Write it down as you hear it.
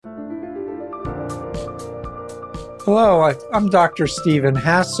Hello, I'm Dr. Stephen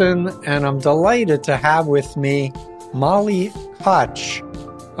Hassan, and I'm delighted to have with me Molly Koch,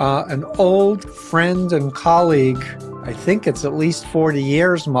 an old friend and colleague. I think it's at least 40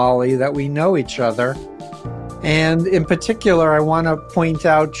 years, Molly, that we know each other. And in particular, I want to point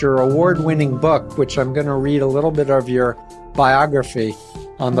out your award-winning book, which I'm going to read a little bit of your biography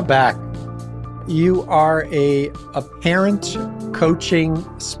on the back. You are a parent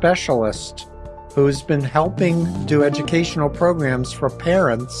coaching specialist who's been helping do educational programs for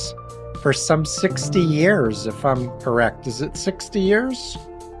parents for some 60 years, if I'm correct. Is it 60 years?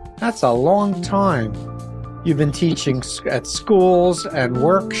 That's a long time. You've been teaching at schools and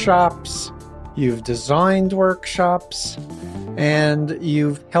workshops. You've designed workshops, and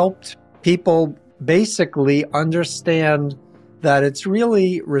you've helped people basically understand that it's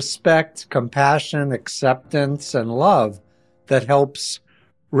really respect, compassion, acceptance, and love that helps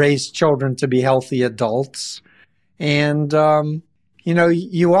raise children to be healthy adults. And,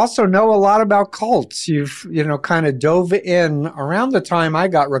 you also know a lot about cults. You've, kind of dove in around the time I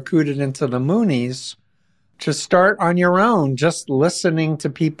got recruited into the Moonies to start on your own, just listening to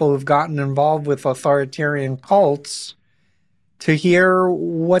people who've gotten involved with authoritarian cults to hear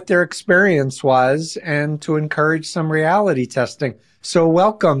what their experience was and to encourage some reality testing. So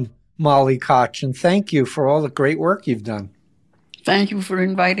welcome, Molly Koch, and thank you for all the great work you've done. Thank you for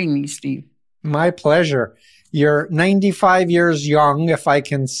inviting me, Steve. My pleasure. You're 95 years young, if I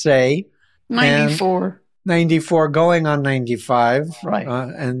can say. 94. 94, going on 95. Right.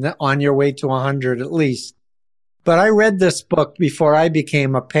 And on your way to 100 at least. But I read this book before I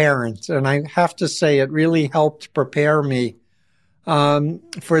became a parent, and I have to say it really helped prepare me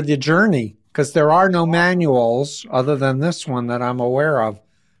for the journey, because there are no manuals other than this one that I'm aware of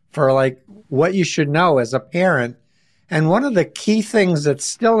for what you should know as a parent. And one of the key things that's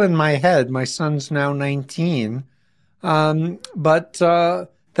still in my head, my son's now 19, but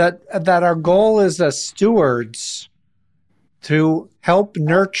that our goal is as stewards to help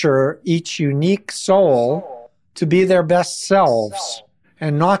nurture each unique soul to be their best selves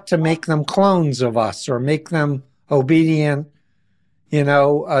and not to make them clones of us or make them obedient,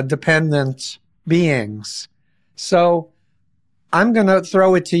 dependent beings. So I'm going to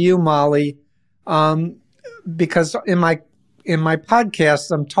throw it to you, Molly. Because in my podcast,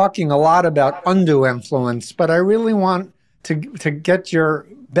 I'm talking a lot about undue influence, but I really want to get your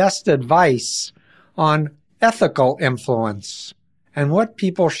best advice on ethical influence and what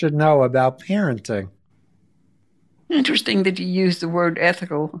people should know about parenting. Interesting that you use the word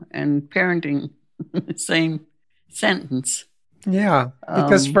ethical and parenting in the same sentence. Yeah,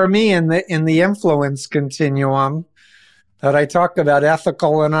 because for me, in the influence continuum that I talk about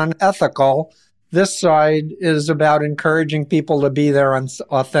ethical and unethical, this side is about encouraging people to be their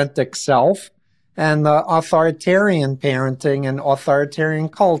authentic self, and the authoritarian parenting and authoritarian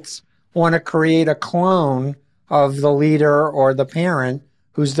cults want to create a clone of the leader or the parent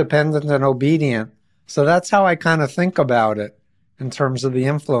who's dependent and obedient. So that's how I kind of think about it in terms of the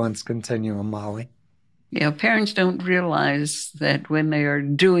influence continuum, Molly. Yeah, parents don't realize that when they are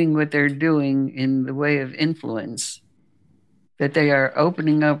doing what they're doing in the way of influence, that they are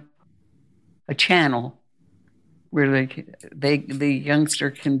opening up a channel where the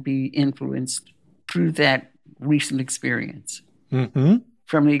youngster can be influenced through that recent experience,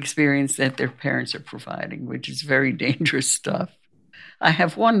 from the experience that their parents are providing, which is very dangerous stuff. I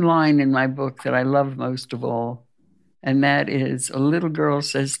have one line in my book that I love most of all, and that is, a little girl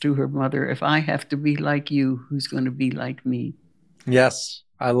says to her mother, "If I have to be like you, who's going to be like me?" Yes,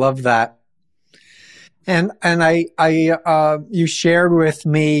 I love that. And you shared with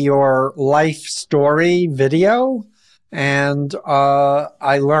me your life story video, and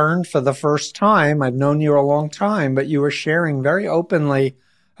I learned for the first time, I've known you a long time, but you were sharing very openly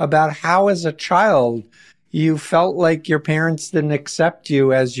about how as a child you felt like your parents didn't accept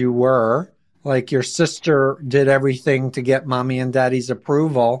you as you were, like your sister did everything to get mommy and daddy's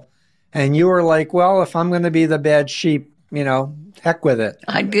approval, and you were like, well, if I'm going to be the bad sheep, heck with it.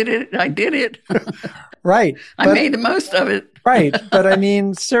 I did it. Right. I made the most of it. Right. But I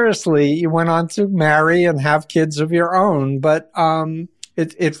mean, seriously, you went on to marry and have kids of your own. But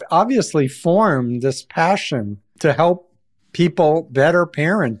it obviously formed this passion to help people better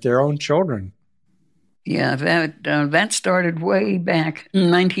parent their own children. Yeah, that started way back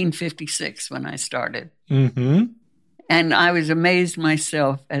in 1956 when I started. Mm-hmm. And I was amazed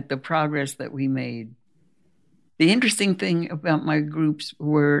myself at the progress that we made. The interesting thing about my groups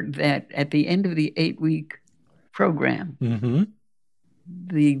were that at the end of the 8-week program,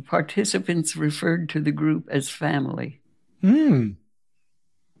 the participants referred to the group as family. Mm.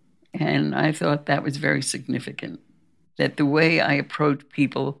 And I thought that was very significant. that the way I approach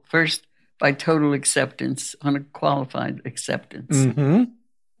people, first by total acceptance, unqualified acceptance,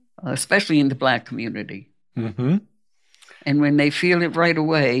 especially in the Black community. Mm-hmm. And when they feel it right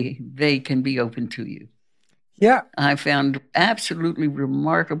away, they can be open to you. Yeah. I found absolutely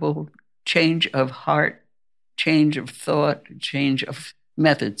remarkable change of heart, change of thought, change of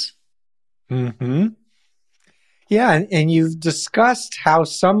methods. Mm-hmm. Yeah, and you've discussed how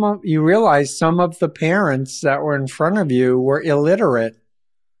you realized some of the parents that were in front of you were illiterate,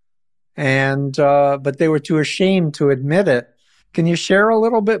 and but they were too ashamed to admit it. Can you share a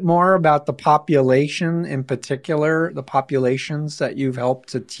little bit more about the population, in particular, the populations that you've helped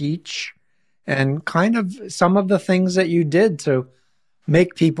to teach, and kind of some of the things that you did to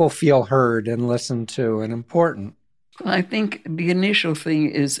make people feel heard and listened to and important? Well, I think the initial thing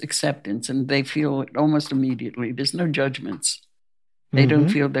is acceptance, and they feel it almost immediately. There's no judgments. They don't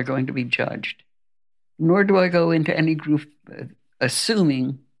feel they're going to be judged. Nor do I go into any group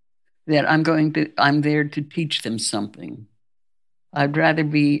assuming that I'm there to teach them something. I'd rather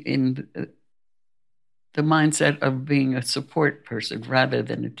be in the mindset of being a support person rather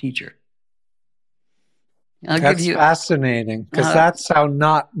than a teacher. That's fascinating, because that's how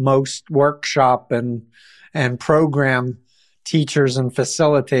not most workshop and program teachers and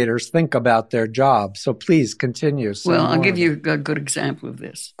facilitators think about their job. So please continue. Well, I'll give you a good example of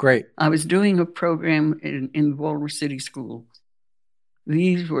this. Great. I was doing a program in the Walworth City School.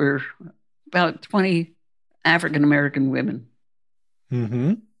 These were about 20 African-American women.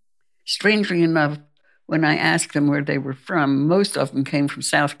 Mm-hmm. Strangely enough, when I asked them where they were from, most of them came from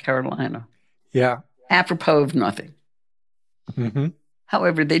South Carolina. Yeah. Apropos of nothing. Mm-hmm.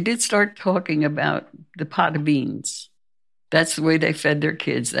 However, they did start talking about the pot of beans. That's the way they fed their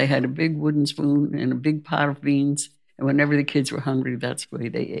kids. They had a big wooden spoon and a big pot of beans, and whenever the kids were hungry, that's the way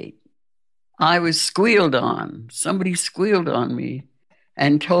they ate. I was squealed on. Somebody squealed on me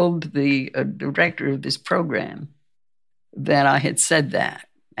and told the director of this program that I had said that,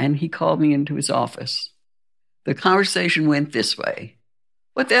 and he called me into his office. The conversation went this way.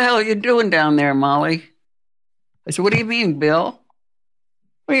 "What the hell are you doing down there, Molly?" I said, "What do you mean, Bill?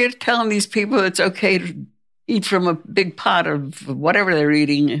 Well, you're telling these people it's okay to eat from a big pot of whatever they're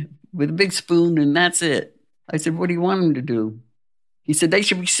eating with a big spoon, and that's it." I said, "What do you want them to do?" He said, "They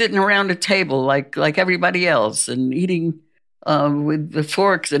should be sitting around a table like everybody else and eating with the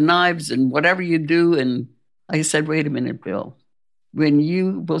forks and knives and whatever you do." And I said, "Wait a minute, Bill. When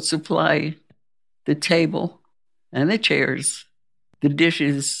you will supply the table and the chairs, the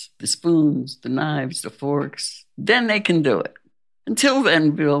dishes, the spoons, the knives, the forks, then they can do it. Until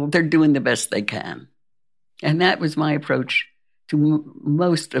then, Bill, they're doing the best they can." And that was my approach to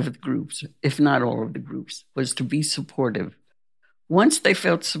most of the groups, if not all of the groups, was to be supportive. Once they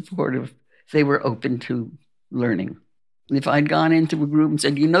felt supportive, they were open to learning. If I'd gone into a group and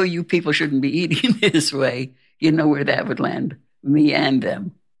said, "You people shouldn't be eating this way," you know where that would land, me and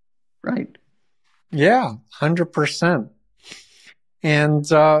them, right? Yeah, 100%. And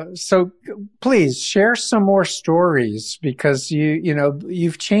so please share some more stories, because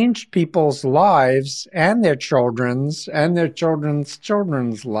you've changed people's lives and their children's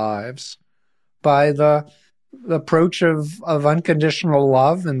children's lives by the approach of unconditional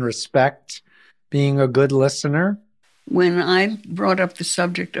love and respect, being a good listener. When I brought up the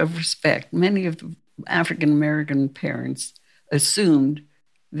subject of respect, many of the African-American parents assumed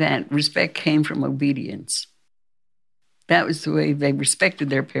that respect came from obedience. That was the way they respected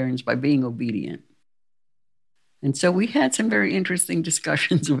their parents, by being obedient. And so we had some very interesting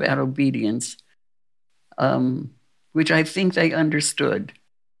discussions about obedience, which I think they understood.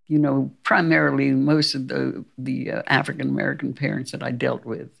 Primarily most of the African-American parents that I dealt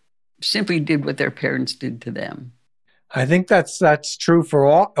with simply did what their parents did to them. I think that's true for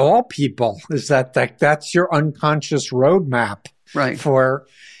all people, is that's your unconscious roadmap. Right.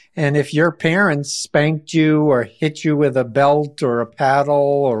 And if your parents spanked you or hit you with a belt or a paddle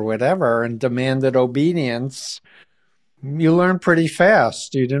or whatever and demanded obedience, you learn pretty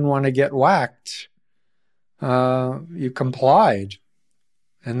fast. You didn't want to get whacked. You complied.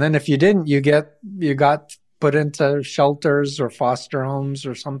 And then if you didn't, you got put into shelters or foster homes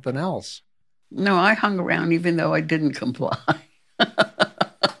or something else. No, I hung around even though I didn't comply.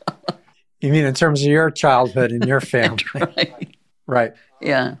 You mean in terms of your childhood and your family? Right. Right.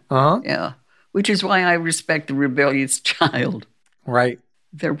 Yeah. Uh-huh. Yeah. Which is why I respect the rebellious child. Right.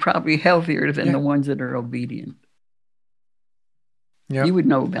 They're probably healthier than the ones that are obedient. Yep. You would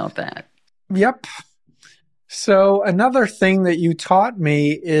know about that. Yep. So another thing that you taught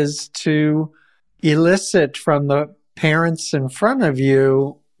me is to elicit from the parents in front of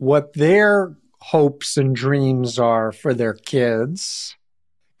you what their hopes and dreams are for their kids,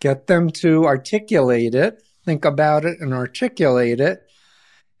 get them to articulate it, think about it and articulate it,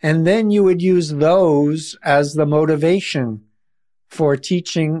 and then you would use those as the motivation for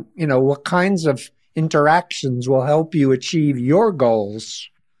teaching, what kinds of interactions will help you achieve your goals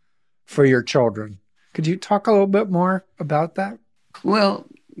for your children. Could you talk a little bit more about that? Well,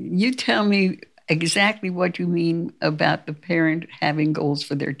 you tell me exactly what you mean about the parent having goals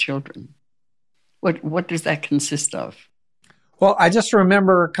for their children. What does that consist of? Well, I just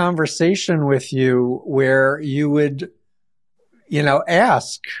remember a conversation with you where you would,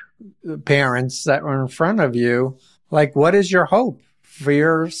 ask parents that were in front of you, like, what is your hope for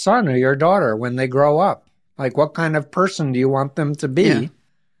your son or your daughter when they grow up? Like, what kind of person do you want them to be? Yeah.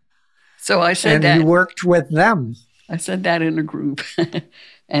 So I said and you worked with them. I said that in a group.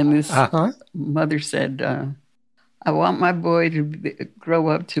 And this mother said, I want my boy to grow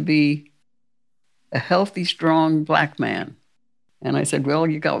up to be a healthy, strong Black man. And I said, well,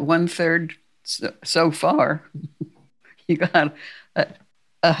 you got 1/3 so far. You got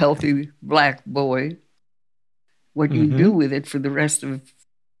a healthy Black boy. What you do with it for the rest of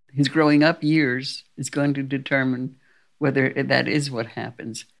his growing up years is going to determine whether that is what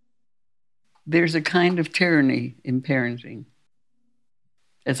happens. There's a kind of tyranny in parenting,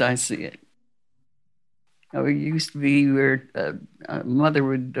 as I see it. It used to be where a mother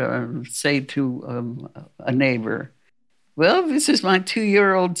would say to a neighbor, well, this is my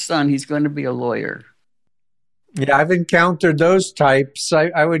 2-year-old son. He's going to be a lawyer. Yeah, I've encountered those types.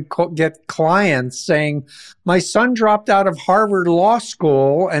 I would get clients saying, my son dropped out of Harvard Law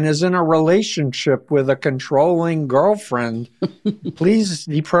School and is in a relationship with a controlling girlfriend. Please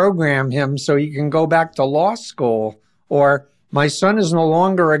deprogram him so he can go back to law school. Or, my son is no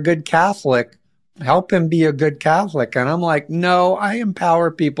longer a good Catholic. Help him be a good Catholic. And I'm like, no, I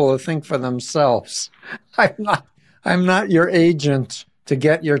empower people to think for themselves. I'm not your agent to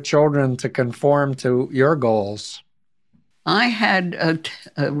get your children to conform to your goals. I had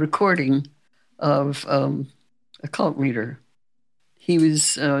a recording of a cult leader. He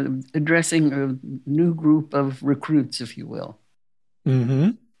was addressing a new group of recruits, if you will. Mm-hmm.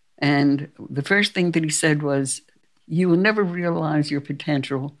 And the first thing that he said was, you will never realize your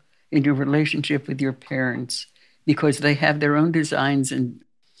potential in your relationship with your parents because they have their own designs and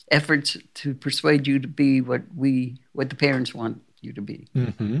efforts to persuade you to be what the parents want you to be.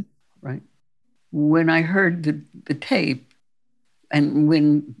 Mm-hmm. Right? When I heard the tape, and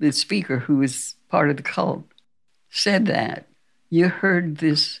when the speaker, who was part of the cult, said that, you heard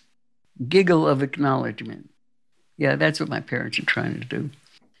this giggle of acknowledgement. Yeah, that's what my parents are trying to do.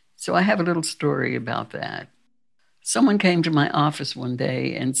 So I have a little story about that. Someone came to my office one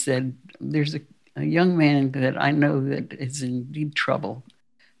day and said, there's a young man that I know that is in deep trouble,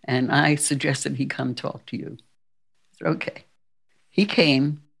 and I suggested he come talk to you. I said, okay. He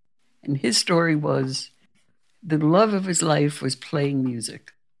came, and his story was the love of his life was playing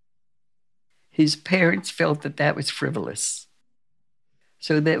music. His parents felt that was frivolous.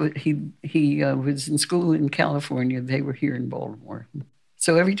 So that he was in school in California. They were here in Baltimore.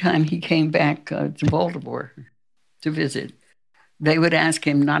 So every time he came back to Baltimore to visit, they would ask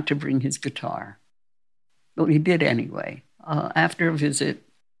him not to bring his guitar. Well, he did anyway. After a visit,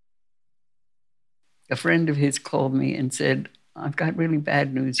 a friend of his called me and said, I've got really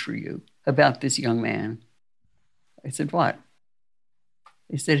bad news for you about this young man. I said, what?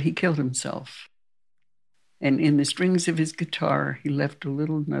 They said he killed himself. And in the strings of his guitar, he left a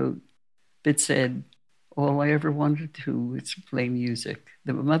little note that said, all I ever wanted to do was play music.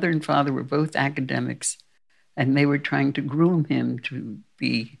 The mother and father were both academics, and they were trying to groom him to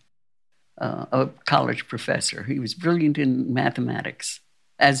be a college professor. He was brilliant in mathematics,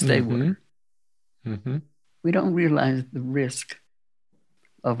 as they were. Mm-hmm. We don't realize the risk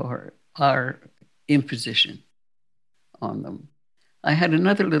of our imposition on them. I had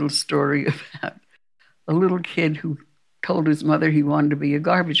another little story about a little kid who told his mother he wanted to be a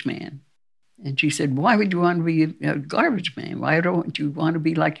garbage man. And she said, why would you want to be a garbage man? Why don't you want to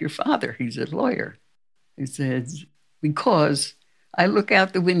be like your father? He's a lawyer. He says, because I look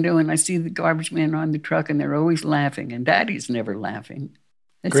out the window and I see the garbage man on the truck and they're always laughing and Daddy's never laughing.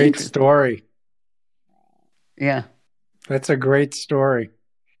 That's great story. Yeah. That's a great story.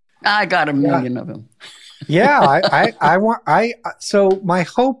 I got a million of them. So my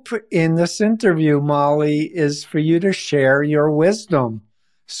hope in this interview, Molly, is for you to share your wisdom.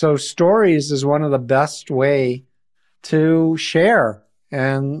 So stories is one of the best way to share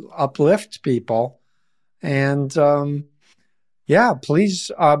and uplift people. And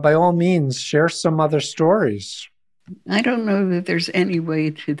please, by all means, share some other stories. I don't know that there's any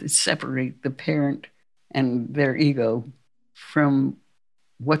way to separate the parent and their ego from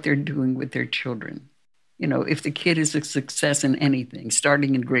what they're doing with their children. You know, if the kid is a success in anything,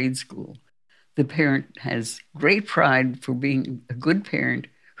 starting in grade school, the parent has great pride for being a good parent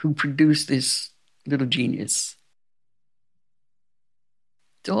who produced this little genius.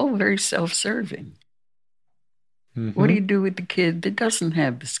 It's all very self serving. Mm-hmm. What do you do with the kid that doesn't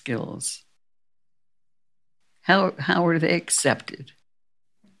have the skills? How are they accepted?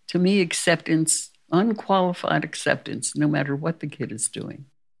 To me, acceptance, unqualified acceptance, no matter what the kid is doing,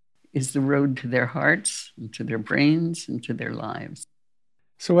 is the road to their hearts and to their brains and to their lives.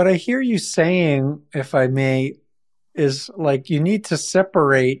 So what I hear you saying, if I may, is like you need to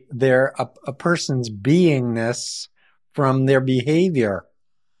separate a person's beingness from their behavior.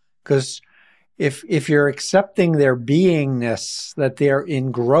 Because if you're accepting their beingness, that they're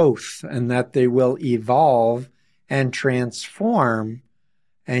in growth and that they will evolve and transform,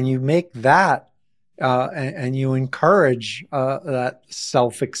 and you make that and you encourage that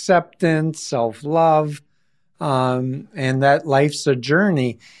self-acceptance, self-love, and that life's a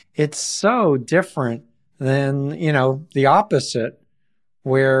journey, it's so different than, the opposite,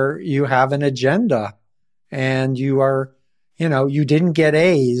 where you have an agenda and you are, you didn't get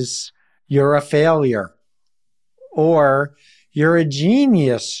A's, you're a failure, or you're a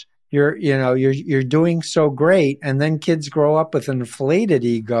genius. You're doing so great. And then kids grow up with an inflated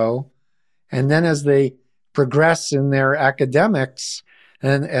ego. And then as they progress in their academics,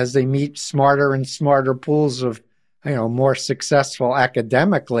 and as they meet smarter and smarter pools of, more successful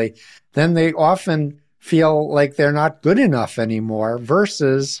academically, then they often feel like they're not good enough anymore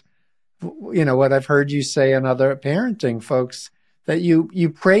versus, what I've heard you say in other parenting folks, that you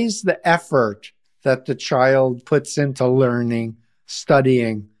praise the effort that the child puts into learning,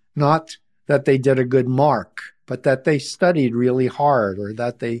 studying, not that they did a good mark, but that they studied really hard or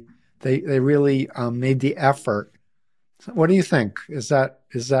that they really made the effort. What do you think? Is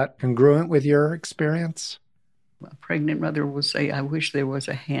that congruent with your experience? A pregnant mother will say, I wish there was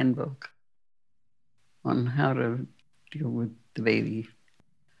a handbook on how to deal with the baby.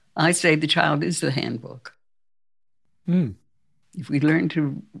 I say the child is the handbook. If we learn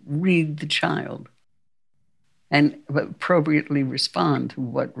to read the child and appropriately respond to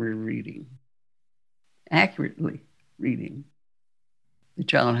what we're reading, accurately reading, the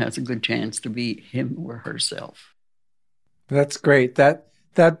child has a good chance to be him or herself. That's great.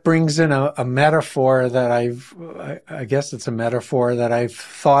 That brings in a metaphor that I guess it's a metaphor that I've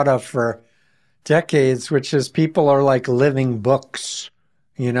thought of for decades, which is people are like living books,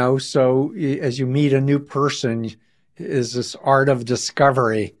 so as you meet a new person is this art of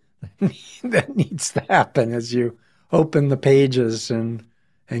discovery that needs to happen as you open the pages and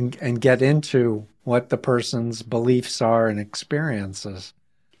get into what the person's beliefs are and experiences.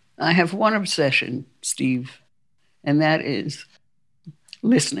 I have one obsession, Steve, and that is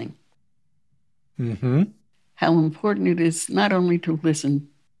listening. Mm-hmm. How important it is not only to listen,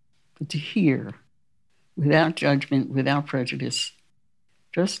 but to hear without judgment, without prejudice,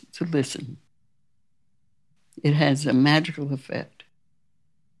 just to listen. It has a magical effect.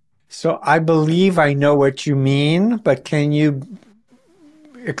 So I believe I know what you mean, but can you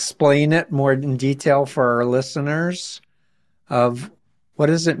explain it more in detail for our listeners of what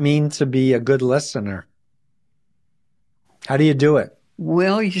does it mean to be a good listener? How do you do it?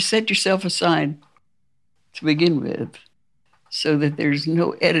 Well, you set yourself aside to begin with so that there's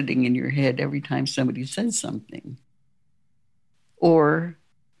no editing in your head every time somebody says something. Or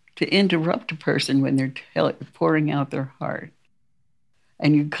to interrupt a person when they're pouring out their heart.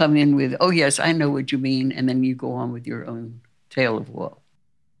 And you come in with, oh, yes, I know what you mean. And then you go on with your own tale of woe.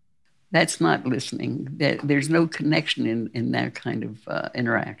 That's not listening. There's no connection in that kind of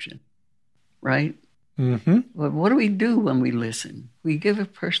interaction, right? Mm-hmm. But what do we do when we listen? We give a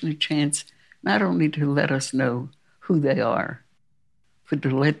person a chance not only to let us know who they are, but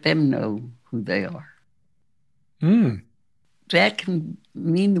to let them know who they are. That can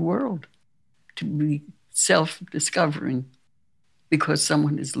mean the world, to be self-discovering because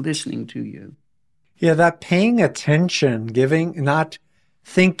someone is listening to you. Yeah, that paying attention, not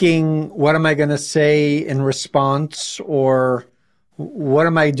thinking, what am I going to say in response, or what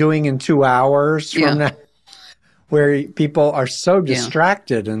am I doing in 2 hours from now, where people are so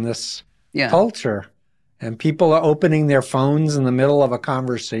distracted in this culture. And people are opening their phones in the middle of a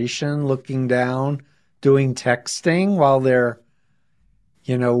conversation, looking down, doing texting while they're,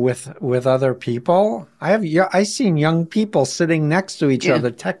 with other people. I've seen young people sitting next to each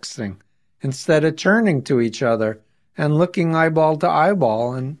other texting instead of turning to each other and looking eyeball to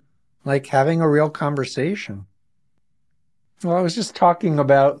eyeball and like having a real conversation. Well, I was just talking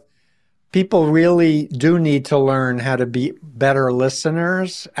about people really do need to learn how to be better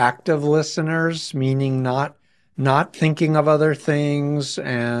listeners, active listeners, meaning not thinking of other things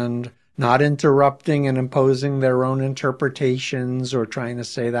and not interrupting and imposing their own interpretations or trying to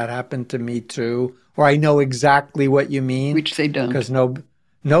say that happened to me too, or I know exactly what you mean. Which they don't. Because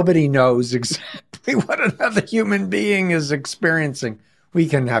nobody knows exactly what another human being is experiencing. We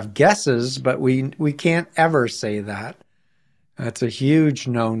can have guesses, but we can't ever say that. That's a huge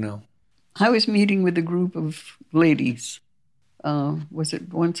no-no. I was meeting with a group of ladies. Was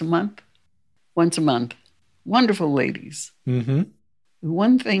it once a month? Once a month. Wonderful ladies. Mm-hmm. The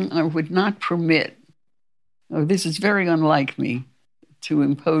one thing I would not permit, this is very unlike me to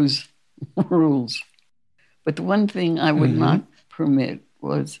impose rules, but the one thing I would not permit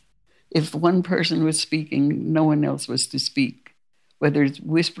was if one person was speaking, no one else was to speak, whether it's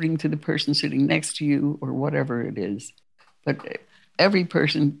whispering to the person sitting next to you or whatever it is. But every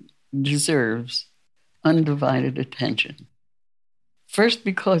person deserves undivided attention. First,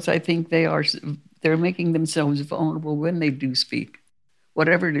 because I think they're making themselves vulnerable when they do speak,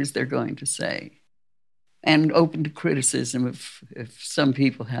 whatever it is they're going to say, and open to criticism if some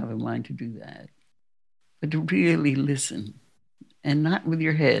people have a mind to do that. But to really listen, and not with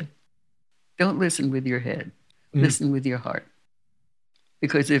your head. Don't listen with your head. Listen with your heart.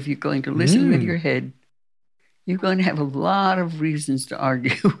 Because if you're going to listen with your head, you're going to have a lot of reasons to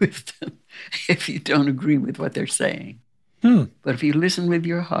argue with them if you don't agree with what they're saying. But if you listen with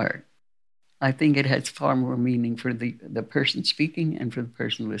your heart, I think it has far more meaning for the person speaking and for the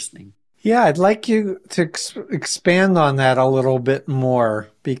person listening. Yeah, I'd like you to expand on that a little bit more,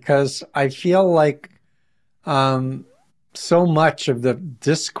 because I feel like so much of the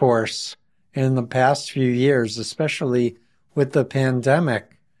discourse in the past few years, especially with the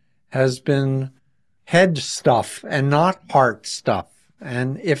pandemic, has been head stuff and not heart stuff.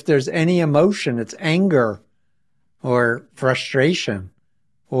 And if there's any emotion, it's anger or frustration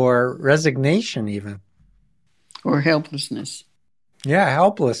or resignation even. Or helplessness. Yeah,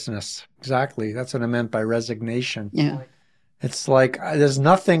 helplessness. Exactly. That's what I meant by resignation. Yeah. It's like there's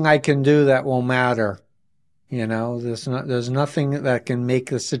nothing I can do that will matter. You know, there's nothing that can make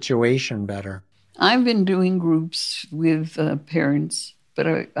the situation better. I've been doing groups with parents, but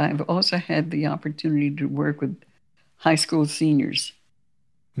I've also had the opportunity to work with high school seniors.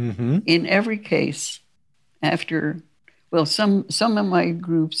 Mm-hmm. In every case, some of my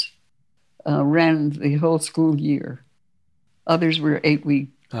groups ran the whole school year. Others were 8-week.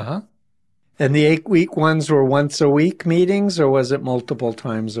 Uh-huh. And the 8-week ones were once a week meetings, or was it multiple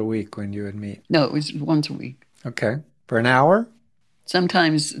times a week when you would meet? No, it was once a week. Okay. For an hour?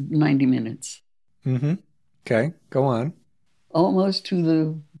 Sometimes 90 minutes. Mm-hmm. Okay. Go on. Almost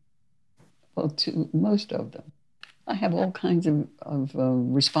to most of them. I have all kinds of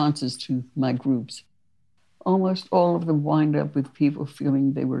responses to my groups. Almost all of them wind up with people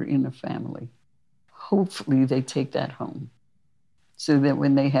feeling they were in a family. Hopefully they take that home so that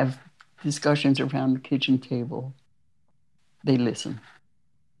when they have discussions around the kitchen table, they listen.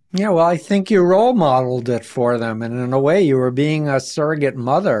 Yeah, well, I think you role modeled it for them. And in a way, you were being a surrogate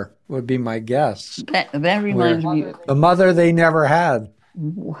mother, would be my guess. That reminds me. The mother they never had.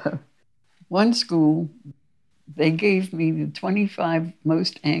 One school, they gave me the 25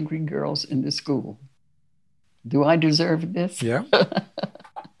 most angry girls in the school. Do I deserve this? Yeah.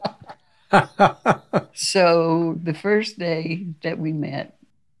 So the first day that we met,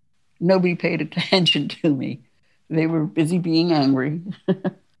 nobody paid attention to me. They were busy being angry,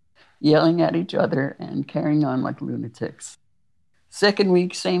 yelling at each other and carrying on like lunatics. Second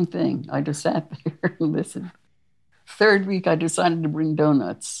week, same thing. I just sat there and listened. Third week, I decided to bring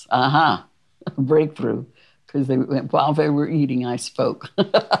donuts. Aha, breakthrough. Because while they were eating, I spoke.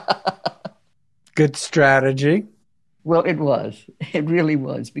 Good strategy. Well, it was. It really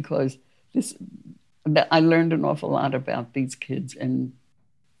was, because I learned an awful lot about these kids and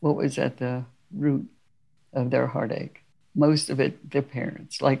what was at the root of their heartache. Most of it, their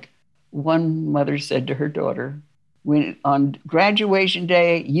parents. Like one mother said to her daughter, "When on graduation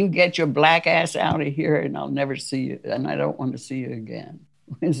day, you get your black ass out of here and I'll never see you, and I don't want to see you again,"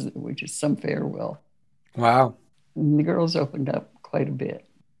 which is some farewell. Wow. And the girls opened up quite a bit.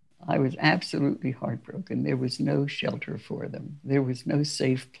 I was absolutely heartbroken. There was no shelter for them. There was no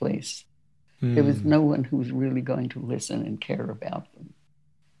safe place. There was no one who was really going to listen and care about them.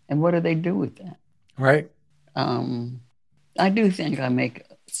 And what do they do with that? Right. I do think I make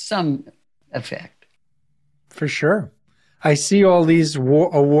some effect. For sure. I see all these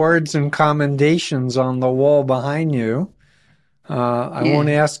awards and commendations on the wall behind you. I won't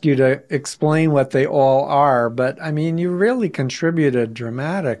Yeah. ask you to explain what they all are, but I mean, you really contributed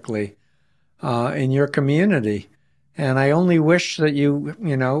dramatically in your community. And I only wish that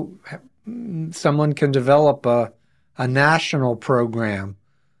someone can develop a national program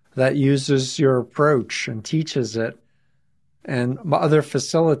that uses your approach and teaches it, and other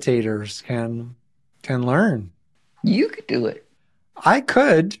facilitators can learn. You could do it. I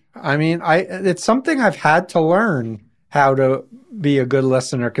could. I mean, it's something I've had to learn how to be a good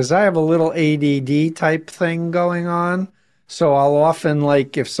listener because I have a little ADD type thing going on. So I'll often,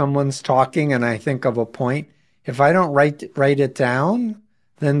 like, if someone's talking and I think of a point, if I don't write it down,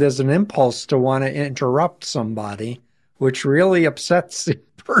 then there's an impulse to want to interrupt somebody, which really upsets the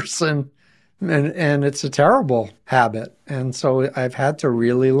person. And it's a terrible habit. And so I've had to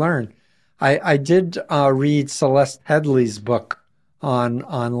really learn. I did read Celeste Headley's book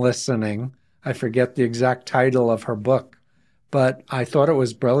on listening. I forget the exact title of her book, but I thought it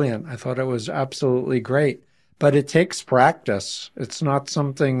was brilliant. I thought it was absolutely great. But it takes practice. It's not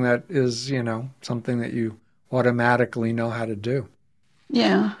something that is, something that you automatically know how to do.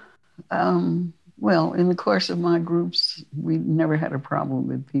 Yeah. Well, in the course of my groups, we never had a problem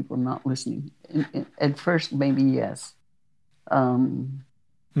with people not listening. At first, maybe yes. But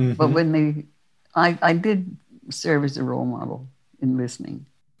when I did serve as a role model in listening.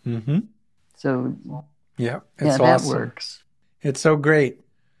 Mm-hmm. So, yeah, awesome. That works. It's so great.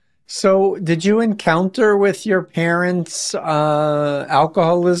 So, did you encounter with your parents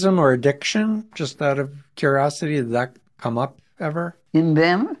alcoholism or addiction? Just out of curiosity, did that come up ever? In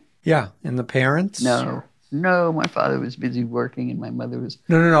them? Yeah, in the parents? No, my father was busy working and my mother was...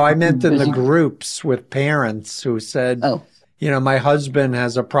 No, I meant in the groups with parents who said, my husband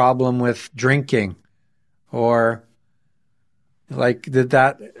has a problem with drinking. Or, like, did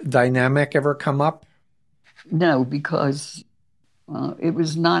that dynamic ever come up? No, because it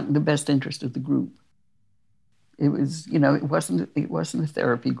was not in the best interest of the group. It was, it wasn't a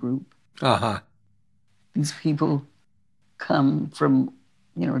therapy group. Uh-huh. These people come from,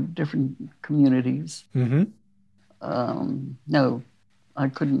 different communities. Mm-hmm. No, I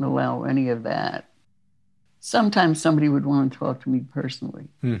couldn't allow any of that. Sometimes somebody would want to talk to me personally.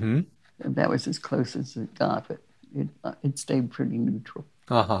 Mm-hmm. That was as close as it got, but it stayed pretty neutral.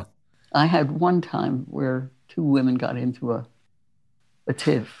 Uh-huh. I had one time where two women got into a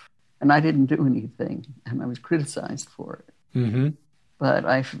tiff, and I didn't do anything, and I was criticized for it. Mm-hmm. But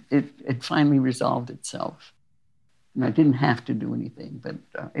it finally resolved itself. And I didn't have to do anything, but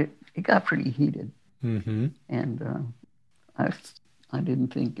it got pretty heated. Mm-hmm. And I didn't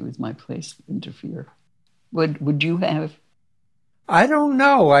think it was my place to interfere. Would you have? I don't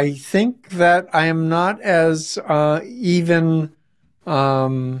know. I think that I am not as even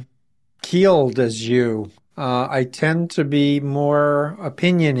keeled as you. I tend to be more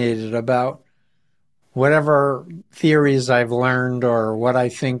opinionated about whatever theories I've learned or what I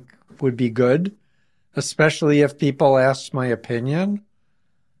think would be good, especially if people ask my opinion.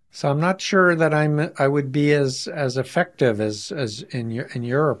 So I'm not sure that I would be as effective as in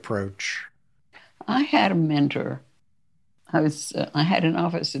your approach. I had a mentor. I had an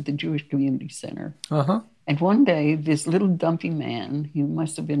office at the Jewish Community Center. Uh-huh. And one day, this little dumpy man, he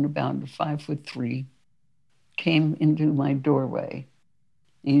must have been about 5'3", came into my doorway.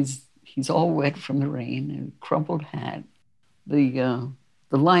 He's all wet from the rain, a crumpled hat. The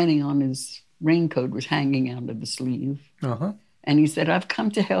lining on his raincoat was hanging out of the sleeve. Uh-huh. And he said, "I've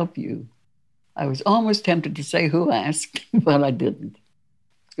come to help you." I was almost tempted to say, "Who asked?" but I didn't.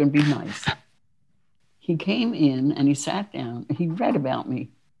 It's going to be nice. He came in and he sat down. He read about me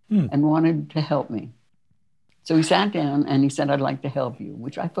and wanted to help me. So he sat down and he said, "I'd like to help you,"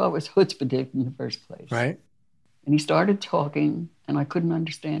 which I thought was chutzpah in the first place. Right. And he started talking, and I couldn't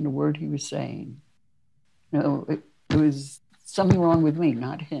understand a word he was saying. No, it was something wrong with me,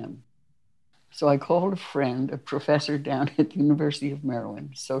 not him. So I called a friend, a professor down at the University of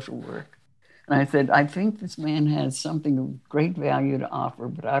Maryland, social work. And I said, "I think this man has something of great value to offer,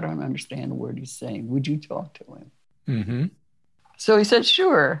 but I don't understand a word he's saying. Would you talk to him?" Mm-hmm. So he said,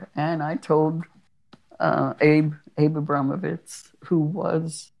 "Sure." And I told Abe Abramovitz, who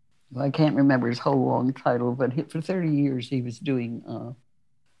was, I can't remember his whole long title, but for 30 years he was doing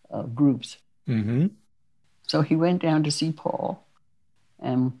groups. Mm-hmm. So he went down to see Paul,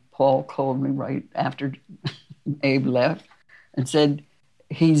 and Paul called me right after Abe left and said,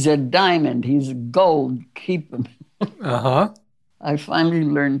 "He's a diamond, he's a gold, keep him." Uh-huh. I finally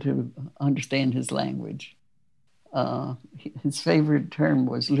learned to understand his language. His favorite term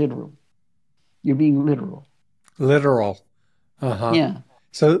was literal. You're being literal. Literal. Uh-huh. Yeah.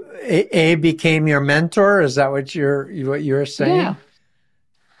 So Abe became your mentor? Is that what you're saying? Yeah.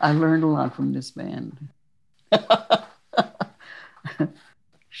 I learned a lot from this man.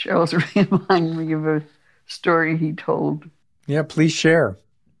 Cheryl's reminding me of a story he told. Yeah, please share.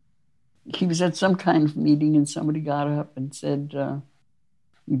 He was at some kind of meeting and somebody got up and said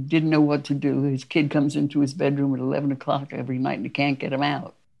he didn't know what to do. His kid comes into his bedroom at 11 o'clock every night and he can't get him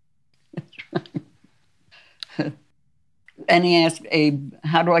out. And he asked Abe,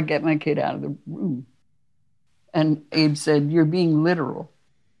 how do I get my kid out of the room? And Abe said, you're being literal,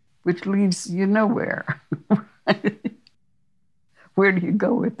 which leads you nowhere. Where do you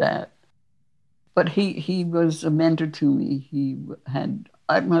go with that? But he was a mentor to me. He had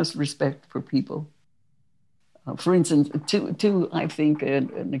utmost respect for people. For instance, to I think,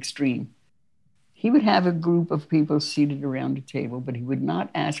 an extreme. He would have a group of people seated around a table, but he would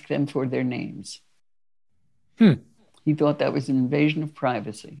not ask them for their names. He thought that was an invasion of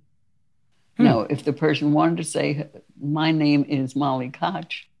privacy. No, if the person wanted to say, my name is Molly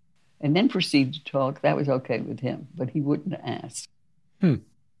Koch, and then proceed to talk, that was okay with him, but he wouldn't ask.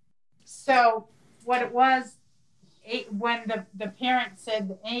 So what it was, when the parent said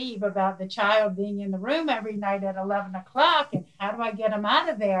to Abe about the child being in the room every night at 11 o'clock, and how do I get him out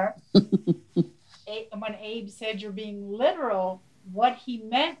of there? When Abe said you're being literal, what he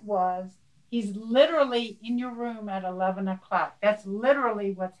meant was he's literally in your room at 11 o'clock. That's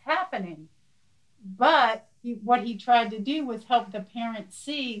literally what's happening. But what he tried to do was help the parent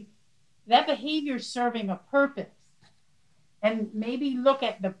see that behavior serving a purpose. And maybe look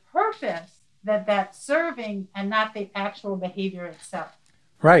at the purpose that's serving and not the actual behavior itself.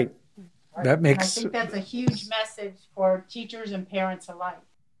 Right. That makes... I think that's a huge message for teachers and parents alike.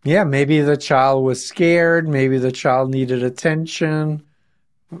 Yeah, maybe the child was scared. Maybe the child needed attention,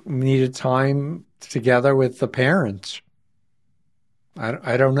 needed time together with the parents.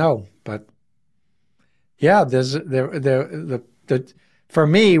 I don't know, but yeah, for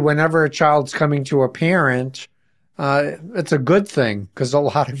me, whenever a child's coming to a parent, it's a good thing because a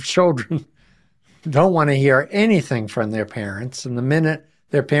lot of children don't want to hear anything from their parents. And the minute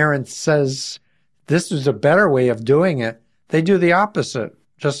their parent says, this is a better way of doing it, they do the opposite,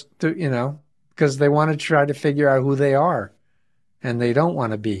 just to, because they want to try to figure out who they are. And they don't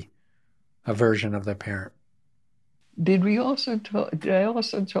want to be a version of their parent. Did I also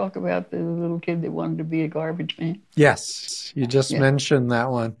talk about the little kid that wanted to be a garbage man? Yes, you just mentioned that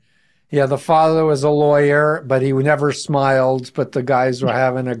one. Yeah, the father was a lawyer, but he never smiled, but the guys were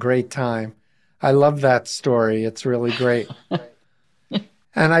having a great time. I love that story. It's really great.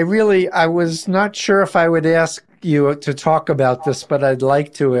 And I was not sure if I would ask you to talk about this, but I'd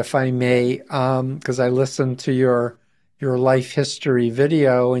like to, if I may, because I listened to your life history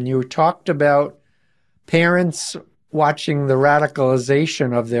video, and you talked about parents watching the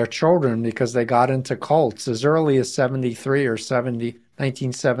radicalization of their children because they got into cults as early as 73 or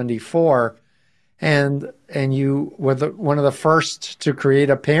 1974. And you were one of the first to create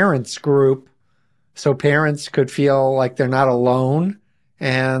a parents group so parents could feel like they're not alone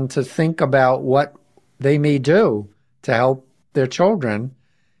and to think about what they may do to help their children.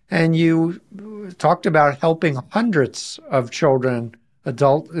 And you talked about helping hundreds of children,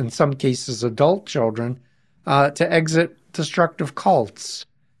 in some cases adult children, to exit destructive cults.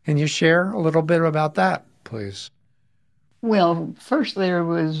 Can you share a little bit about that, please? Well, first there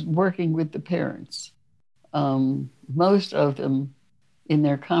was working with the parents. Most of them, in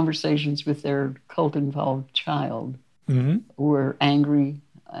their conversations with their cult-involved child, were angry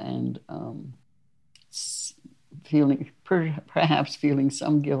and perhaps feeling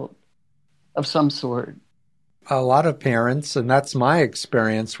some guilt of some sort. A lot of parents, and that's my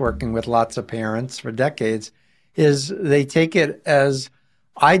experience working with lots of parents for decades, is they take it as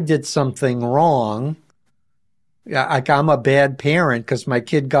I did something wrong. Like I'm a bad parent because my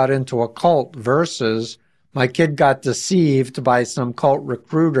kid got into a cult versus my kid got deceived by some cult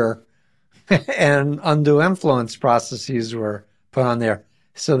recruiter and undue influence processes were put on there.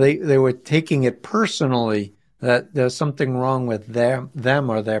 So they were taking it personally that there's something wrong with them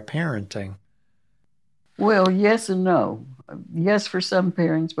or their parenting. Well, yes and no. Yes, for some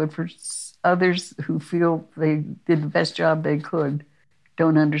parents, but for others who feel they did the best job they could,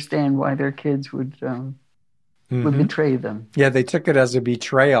 don't understand why their kids would betray them. Yeah, they took it as a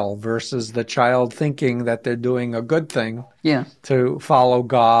betrayal versus the child thinking that they're doing a good thing to follow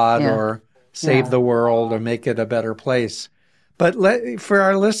God or save the world or make it a better place. But for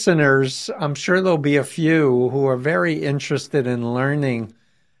our listeners, I'm sure there'll be a few who are very interested in learning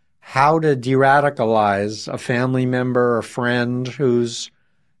how to de-radicalize a family member or friend who's,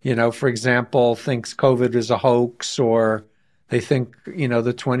 for example, thinks COVID is a hoax or They think,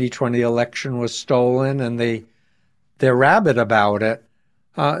 the 2020 election was stolen, and they're rabid about it.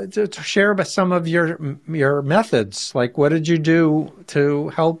 To share about some of your methods, like what did you do to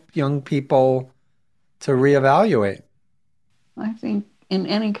help young people to reevaluate? I think in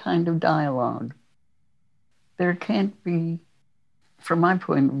any kind of dialogue, there can't be, from my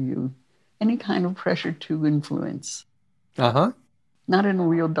point of view, any kind of pressure to influence. Uh-huh. Not in a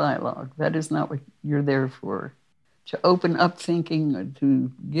real dialogue. That is not what you're there for. To open up thinking or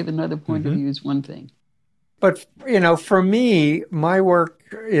to give another point of view is one thing. But, for me, my work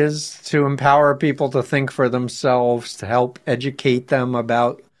is to empower people to think for themselves, to help educate them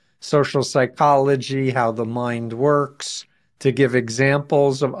about social psychology, how the mind works, to give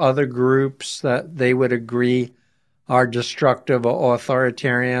examples of other groups that they would agree are destructive or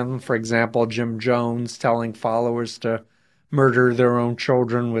authoritarian. For example, Jim Jones telling followers to murder their own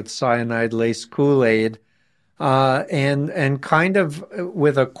children with cyanide-laced Kool-Aid, and kind of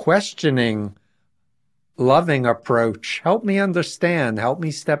with a questioning, loving approach. Help me understand. Help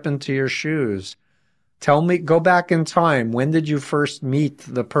me step into your shoes. Tell me, go back in time. When did you first meet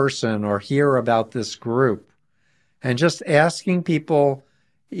the person or hear about this group? And just asking people,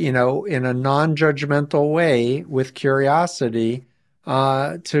 in a non-judgmental way with curiosity,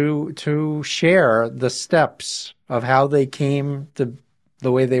 to share the steps of how they came to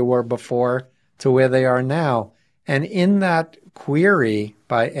the way they were before to where they are now. And in that query,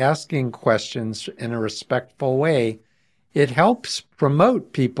 by asking questions in a respectful way, it helps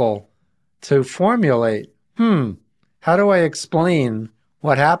promote people to formulate, how do I explain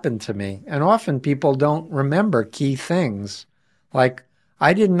what happened to me? And often people don't remember key things. Like,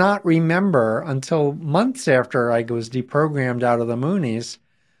 I did not remember until months after I was deprogrammed out of the Moonies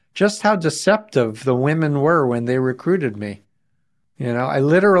just how deceptive the women were when they recruited me. I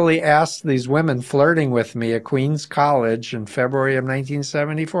literally asked these women flirting with me at Queens College in February of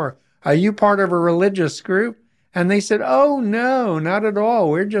 1974, are you part of a religious group? And they said, oh, no, not at all.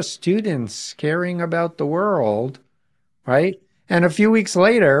 We're just students caring about the world, right? And a few weeks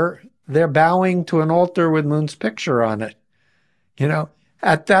later, they're bowing to an altar with Moon's picture on it.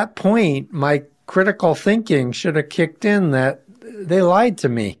 At that point, my critical thinking should have kicked in that they lied to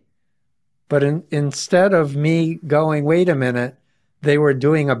me. But instead of me going, wait a minute, they were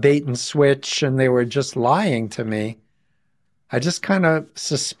doing a bait and switch and they were just lying to me, I just kind of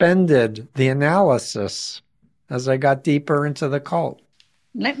suspended the analysis as I got deeper into the cult.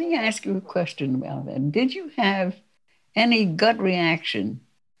 Let me ask you a question about that. Did you have any gut reaction?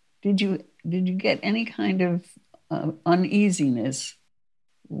 Did you get any kind of uneasiness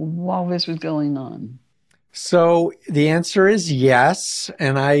while this was going on? So the answer is yes.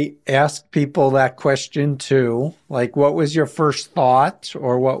 And I ask people that question too. Like, what was your first thought,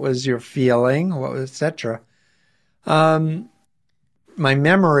 or what was your feeling, et cetera? My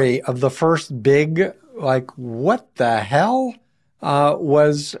memory of the first big, like, what the hell,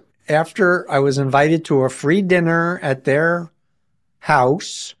 was after I was invited to a free dinner at their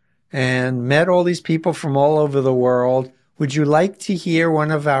house and met all these people from all over the world. Would you like to hear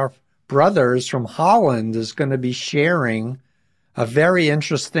one of our brothers from Holland is going to be sharing a very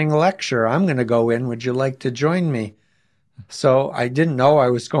interesting lecture? I'm going to go in. Would you like to join me? So I didn't know I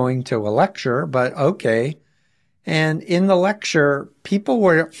was going to a lecture, but okay. And in the lecture, people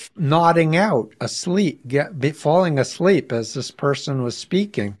were nodding out, asleep, falling asleep as this person was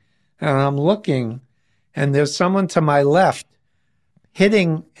speaking. And I'm looking, and there's someone to my left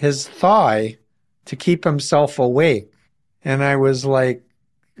hitting his thigh to keep himself awake. And I was like,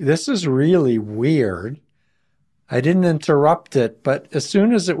 this is really weird. I didn't interrupt it, but as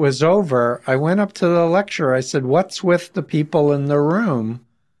soon as it was over, I went up to the lecturer. I said, what's with the people in the room,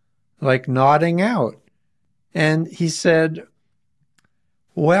 like, nodding out? And he said,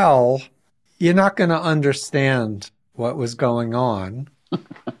 well, you're not going to understand what was going on,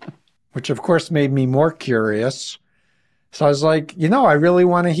 which of course made me more curious. So I was like, I really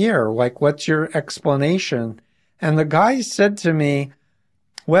want to hear, like, what's your explanation? And the guy said to me,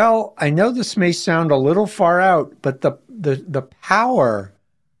 well, I know this may sound a little far out, but the power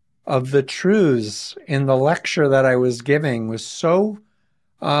of the truths in the lecture that I was giving was so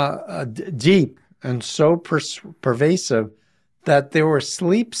deep and so pervasive that there were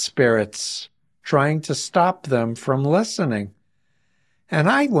sleep spirits trying to stop them from listening. And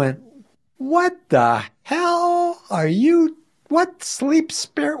I went, what the hell are you? What sleep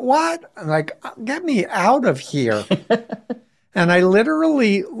spirit? What? Like, get me out of here. And I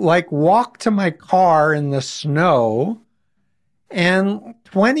literally, like, walked to my car in the snow, and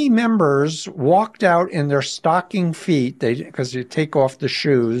 20 members walked out in their stocking feet, because you take off the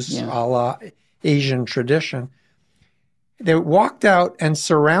shoes, a la Asian tradition. They walked out and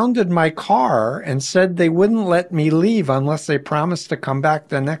surrounded my car and said they wouldn't let me leave unless they promised to come back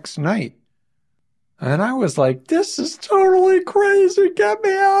the next night. And I was like, this is totally crazy. Get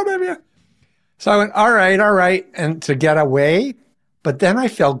me out of here. So I went, all right, and to get away. But then I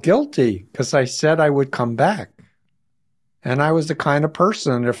felt guilty because I said I would come back. And I was the kind of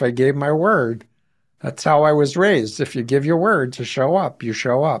person, if I gave my word, that's how I was raised. If you give your word to show up, you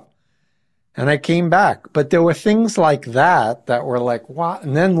show up. And I came back. But there were things like that were like, what?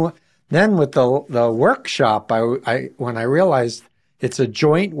 And then with the workshop, when I realized it's a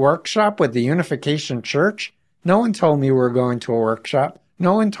joint workshop with the Unification Church, no one told me we were going to a workshop.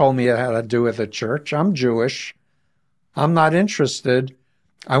 No one told me it had to do with a church. I'm Jewish. I'm not interested.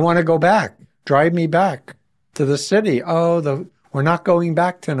 I want to go back. Drive me back to the city. Oh, we're not going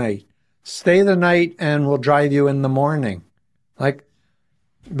back tonight. Stay the night and we'll drive you in the morning.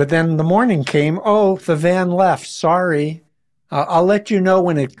 But then the morning came. Oh, the van left. Sorry. I'll let you know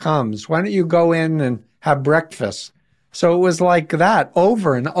when it comes. Why don't you go in and have breakfast? So it was like that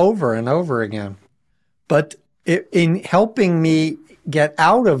over and over and over again. But in helping me get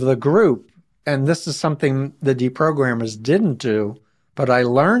out of the group, and this is something the deprogrammers didn't do, but I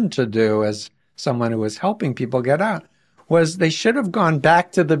learned to do as someone who was helping people get out, was they should have gone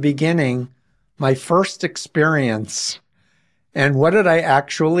back to the beginning, my first experience. And what did I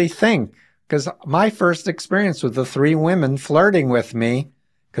actually think? Because my first experience with the 3 women flirting with me,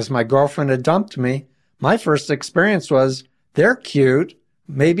 because my girlfriend had dumped me, my first experience was, they're cute.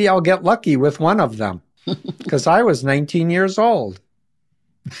 Maybe I'll get lucky with one of them. Because I was 19 years old.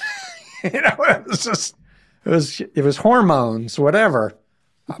 It was just, it was hormones, whatever.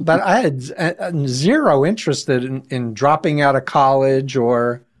 But I had zero interest in dropping out of college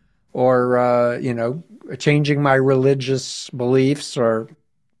or changing my religious beliefs or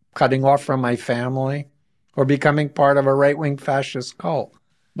cutting off from my family or becoming part of a right-wing fascist cult.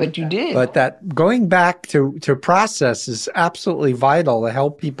 But you did. But that going back to process is absolutely vital to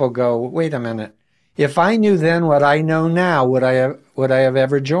help people go, wait a minute. If I knew then what I know now, would I have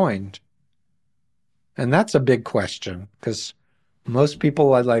ever joined? And that's a big question, because most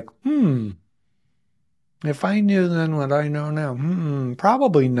people are like, if I knew then what I know now,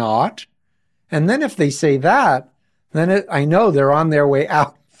 probably not. And then if they say that, then I know they're on their way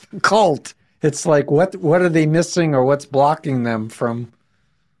out of the cult. It's like, what are they missing, or what's blocking them from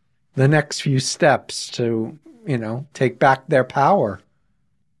the next few steps to, take back their power?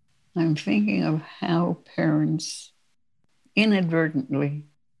 I'm thinking of how parents inadvertently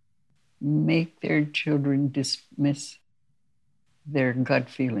make their children dismiss their gut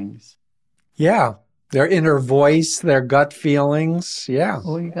feelings. Yeah, their inner voice, their gut feelings. Yeah.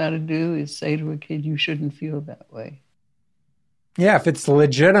 All you got to do is say to a kid, you shouldn't feel that way. Yeah, if it's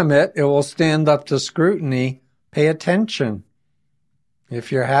legitimate, it will stand up to scrutiny. Pay attention.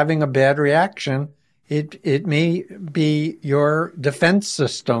 If you're having a bad reaction, it may be your defense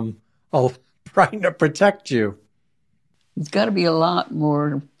system trying to protect you. There's got to be a lot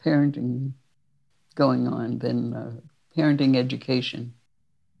more parenting going on than parenting education.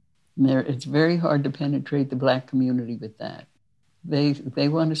 It's very hard to penetrate the Black community with that. They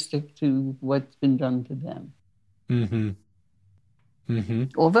want to stick to what's been done to them. Mm-hmm. Mm-hmm.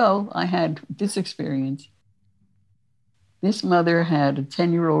 Although I had this experience. This mother had a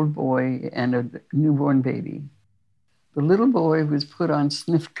 10-year-old boy and a newborn baby. The little boy was put on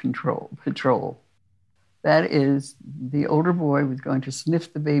sniff patrol. That is, the older boy was going to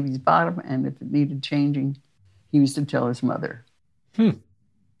sniff the baby's bottom, and if it needed changing, he was to tell his mother.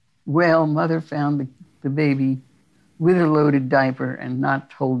 Well, mother found the baby with a loaded diaper and not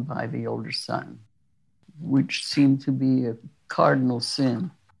told by the older son, which seemed to be a cardinal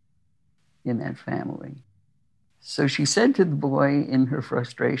sin in that family. So she said to the boy in her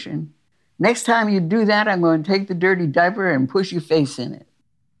frustration, next time you do that, I'm going to take the dirty diaper and push your face in it.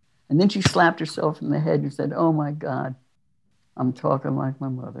 And then she slapped herself in the head and said, oh my God, I'm talking like my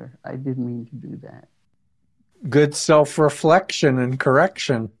mother. I didn't mean to do that. Good self-reflection and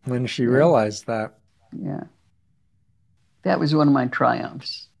correction when she realized that. Yeah. That was one of my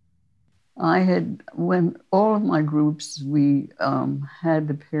triumphs. When all of my groups, we had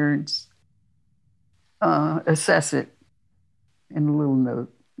the parents assess it in a little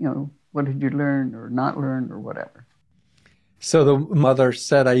note, what did you learn or not learn or whatever. So the mother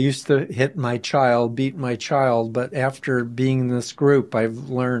said, I used to hit my child, beat my child, but after being in this group, I've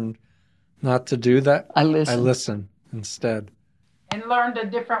learned not to do that. I listen instead. And learned a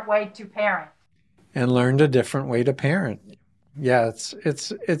different way to parent. Yeah,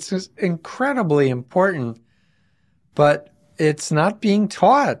 it's incredibly important, but it's not being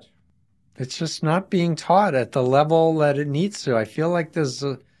taught. It's just not being taught at the level that it needs to. I feel like there's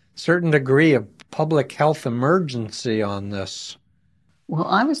a certain degree of public health emergency on this. Well,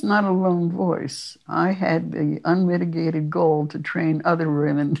 I was not a lone voice. I had the unmitigated goal to train other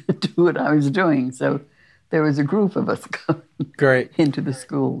women to do what I was doing. So there was a group of us going Great. into the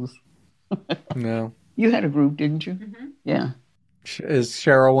schools. No. You had a group, didn't you? Mm-hmm. Yeah. Is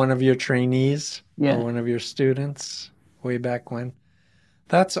Cheryl one of your trainees? Yeah. Or one of your students way back when?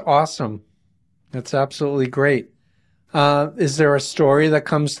 That's awesome. That's absolutely great. Is there a story that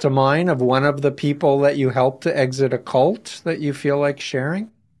comes to mind of one of the people that you helped to exit a cult that you feel like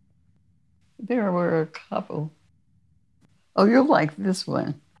sharing? There were a couple. Oh, you'll like this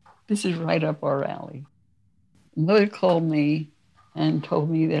one. This is right up our alley. Mother called me and told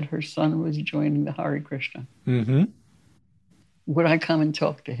me that her son was joining the Hare Krishna. Mm-hmm. Would I come and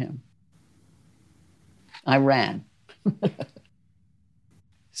talk to him? I ran.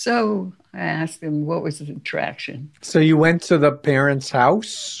 So I asked him what was the attraction. So you went to the parents'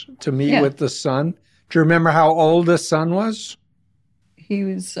 house to meet Yeah. with the son. Do you remember how old the son was? He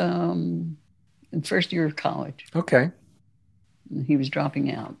was in first year of college. Okay. He was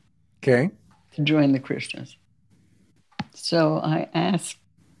dropping out Okay. to join the Krishnas. So I asked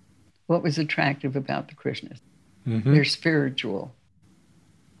what was attractive about the Krishnas. Mm-hmm. They're spiritual.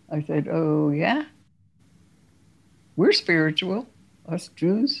 I said, oh, yeah? We're spiritual, us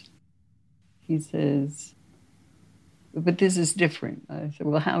Jews. He says, but this is different. I said,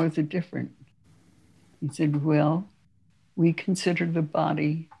 well, how is it different? He said, well, we consider the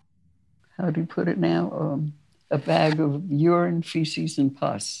body, how do you put it now? A bag of urine, feces, and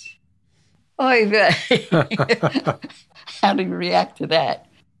pus. Oh, how do you react to that?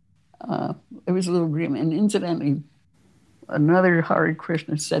 It was a little grim. And incidentally, another Hare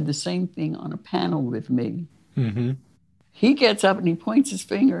Krishna said the same thing on a panel with me. Mm-hmm. He gets up and he points his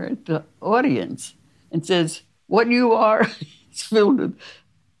finger at the audience and says, what you are is filled with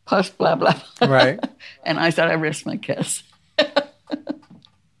pus, blah, blah. Right. And I said, I rest my case. That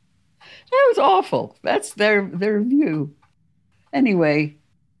was awful. That's their view. Anyway,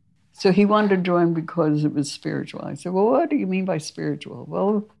 so he wanted to join because it was spiritual. I said, well, what do you mean by spiritual?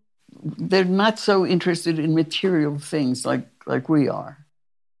 Well, they're not so interested in material things like we are.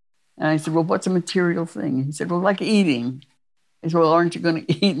 And I said, well, what's a material thing? He said, well, like eating. I said, well, aren't you going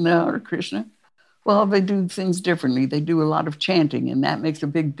to eat in the Hare Krishna? Well, they do things differently. They do a lot of chanting, and that makes a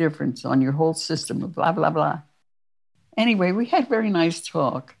big difference on your whole system of blah, blah, blah. Anyway, we had very nice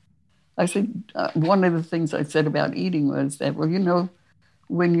talk. I said, one of the things I said about eating was that, well, you know,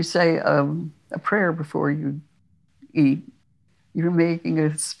 when you say a prayer before you eat, you're making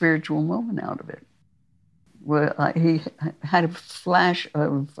a spiritual moment out of it. Well, he had a flash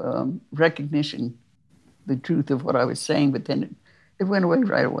of recognition, the truth of what I was saying, but then it went away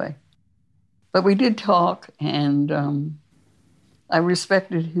right away. But we did talk, and I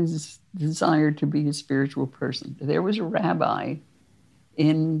respected his desire to be a spiritual person. There was a rabbi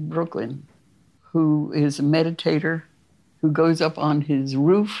in Brooklyn who is a meditator who goes up on his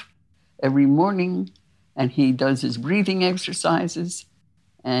roof every morning, and he does his breathing exercises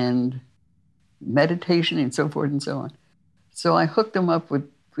and meditation and so forth and so on. So I hooked him up with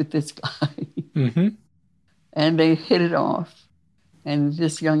this guy. Mm-hmm. And they hit it off. And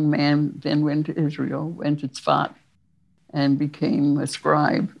this young man then went to Israel, went to Tzfat, and became a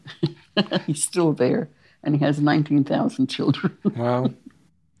scribe. He's still there, and he has 19,000 children. Wow.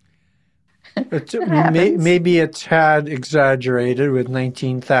 Maybe a tad exaggerated with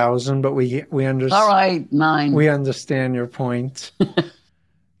 19,000, but we understand. All right, 9. We understand your point.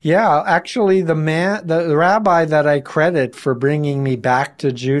 Yeah, actually, the rabbi that I credit for bringing me back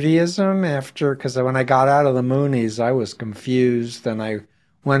to Judaism because when I got out of the Moonies, I was confused, and I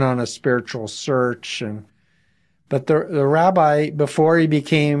went on a spiritual search. But the rabbi, before he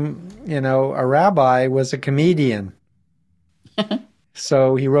became, a rabbi, was a comedian.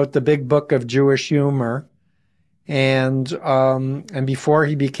 So he wrote the big book of Jewish humor, and before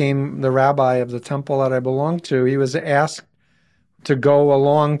he became the rabbi of the temple that I belonged to, he was asked to go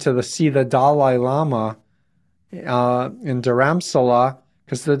along to see the Dalai Lama in Dharamsala,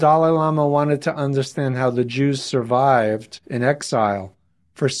 because the Dalai Lama wanted to understand how the Jews survived in exile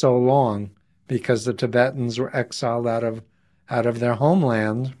for so long, because the Tibetans were exiled out of their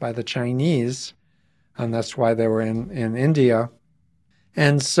homeland by the Chinese, and that's why they were in India.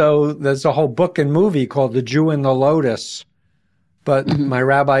 And so there's a whole book and movie called The Jew in the Lotus. But my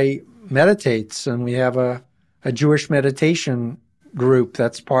rabbi meditates, and we have a Jewish meditation group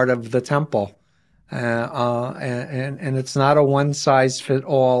that's part of the temple. And it's not a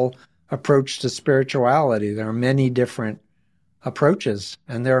one-size-fit-all approach to spirituality. There are many different approaches.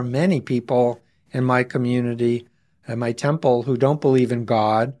 And there are many people in my community and my temple who don't believe in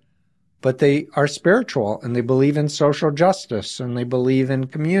God, but they are spiritual and they believe in social justice and they believe in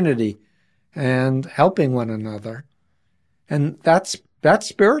community and helping one another. And that's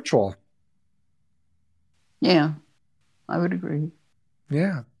spiritual. Yeah, I would agree.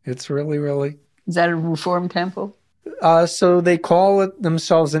 Yeah, it's really, really. Is that a Reformed temple? So they call it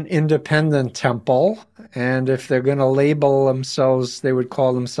themselves an independent temple. And if they're going to label themselves, they would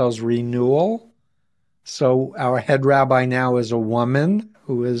call themselves Renewal. So our head rabbi now is a woman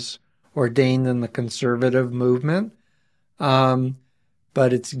who is ordained in the conservative movement.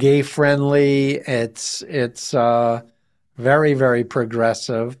 But it's gay friendly. It's very, very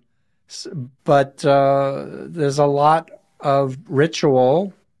progressive. But there's a lot of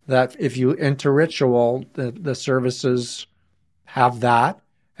ritual that if you enter ritual, the services have that.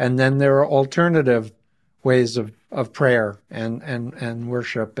 And then there are alternative ways of prayer and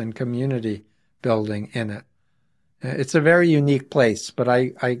worship and community building in it. It's a very unique place, but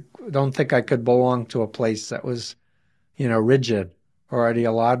I don't think I could belong to a place that was, rigid or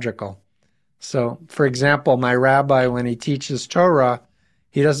ideological. So, for example, my rabbi, when he teaches Torah,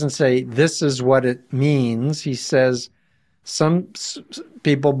 he doesn't say, this is what it means. He says, some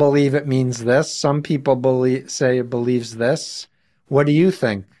people believe it means this. Some people say it believes this. What do you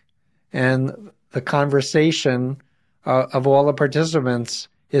think? And the conversation of all the participants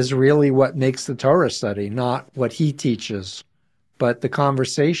is really what makes the Torah study, not what he teaches, but the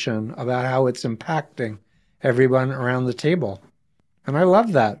conversation about how it's impacting everyone around the table. And I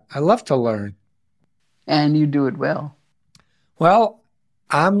love that. I love to learn. And you do it well. Well,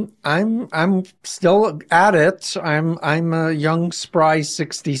 I'm still at it. I'm a young, spry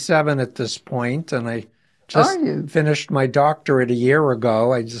 67 at this point, and I just finished my doctorate a year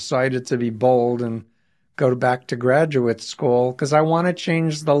ago. I decided to be bold and go back to graduate school because I want to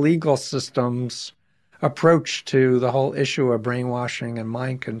change the legal system's approach to the whole issue of brainwashing and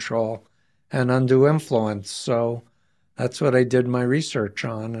mind control and undue influence. So that's what I did my research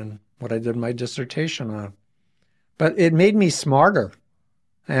on and what I did my dissertation on. But it made me smarter,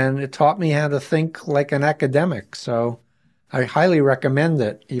 and it taught me how to think like an academic. So I highly recommend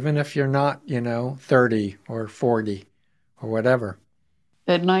it, even if you're not, 30 or 40 or whatever.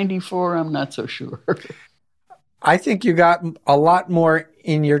 At 94, I'm not so sure. I think you got a lot more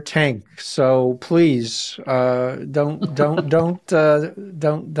in your tank. So please don't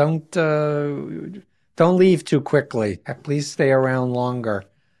leave too quickly. Please stay around longer.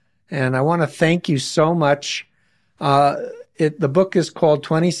 And I want to thank you so much. The book is called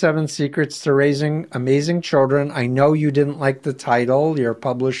 27 Secrets to Raising Amazing Children. I know you didn't like the title. Your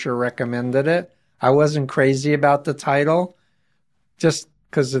publisher recommended it. I wasn't crazy about the title, just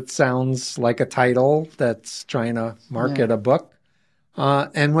because it sounds like a title that's trying to market a book.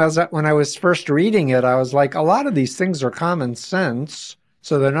 And when I was first reading it, I was like, a lot of these things are common sense,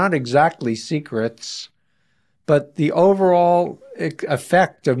 so they're not exactly secrets. But the overall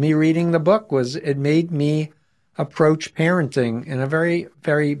effect of me reading the book was it made me approach parenting in a very,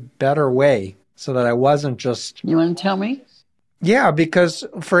 very better way so that I wasn't just... You want to tell me? Yeah, because,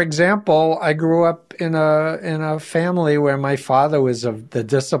 for example, I grew up in a family where my father was the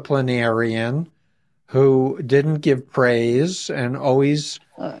disciplinarian who didn't give praise and always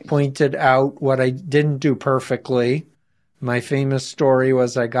pointed out what I didn't do perfectly. My famous story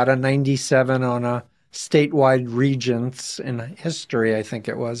was I got a 97 on a statewide regents in history, I think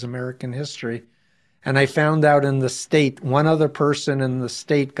it was, American history. And I found out in the state, one other person in the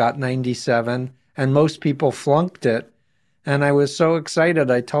state got 97, and most people flunked it. And I was so excited,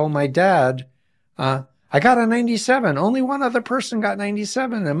 I told my dad, I got a 97. Only one other person got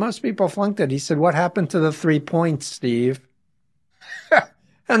 97, and most people flunked it. He said, what happened to the 3 points, Steve?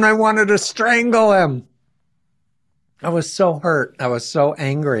 And I wanted to strangle him. I was so hurt. I was so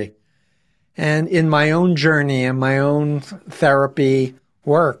angry. And in my own journey and my own therapy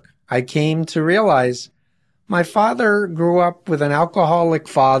work, I came to realize my father grew up with an alcoholic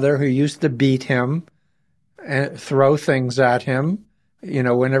father who used to beat him and throw things at him,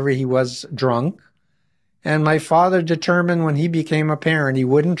 whenever he was drunk. And my father determined when he became a parent, he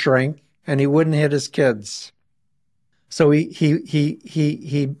wouldn't drink and he wouldn't hit his kids. So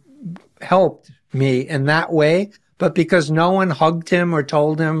he helped me in that way. But because no one hugged him or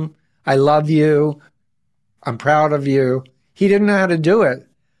told him, I love you, I'm proud of you, he didn't know how to do it.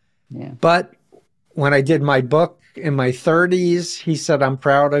 Yeah. But when I did my book in my 30s, he said, I'm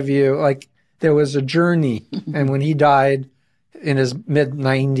proud of you. Like, there was a journey. And when he died in his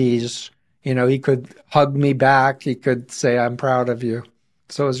mid-90s, he could hug me back. He could say, I'm proud of you.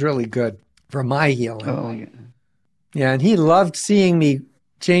 So it was really good for my healing. Oh, yeah. Yeah, and he loved seeing me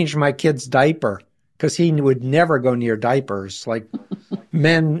change my kid's diaper because he would never go near diapers. Like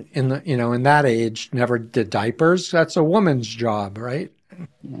men in the, in that age never did diapers. That's a woman's job, right?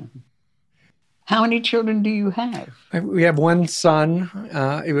 Yeah. How many children do you have? We have one son.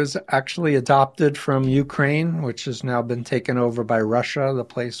 He was actually adopted from Ukraine, which has now been taken over by Russia, the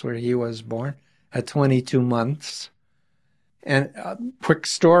place where he was born, at 22 months. And quick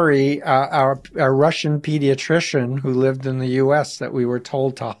story, our Russian pediatrician who lived in the U.S. that we were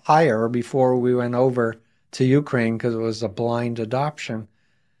told to hire before we went over to Ukraine because it was a blind adoption,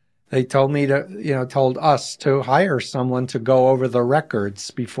 they told us to hire someone to go over the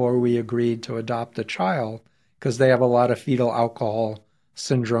records before we agreed to adopt a child because they have a lot of fetal alcohol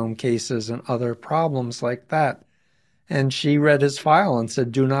syndrome cases and other problems like that. And she read his file and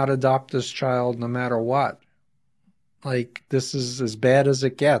said, do not adopt this child no matter what. Like, this is as bad as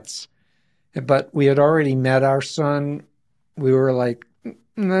it gets. But we had already met our son. We were like,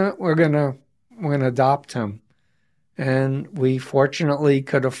 no, we're gonna adopt him. And we fortunately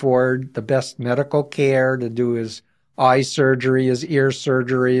could afford the best medical care to do his eye surgery, his ear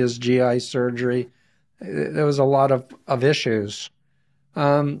surgery, his GI surgery. There was a lot of issues.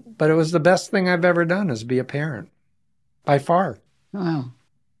 But it was the best thing I've ever done is be a parent, by far. Wow.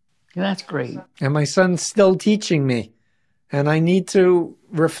 That's great. And my son's still teaching me. And I need to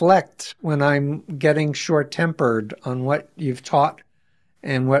reflect when I'm getting short-tempered on what you've taught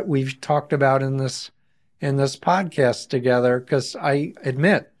and what we've talked about in this podcast together, because I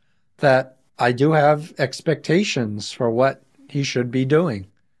admit that I do have expectations for what he should be doing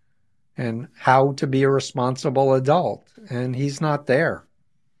and how to be a responsible adult. And he's not there.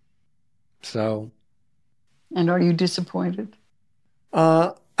 So. And are you disappointed?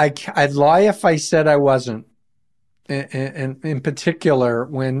 I'd lie if I said I wasn't. And in particular,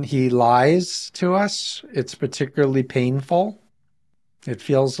 when he lies to us, it's particularly painful. It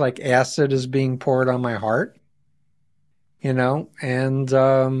feels like acid is being poured on my heart, and,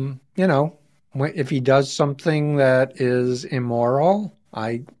 if he does something that is immoral,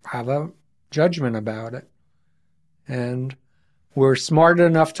 I have a judgment about it. And we're smart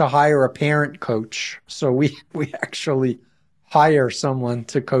enough to hire a parent coach. So we actually hire someone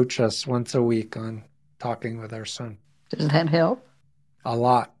to coach us once a week on talking with our son. Does that help? A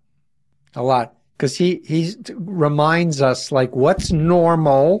lot. Because he reminds us, like, what's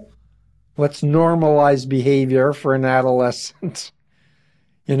normal, what's normalized behavior for an adolescent,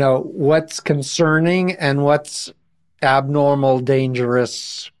 what's concerning and what's abnormal,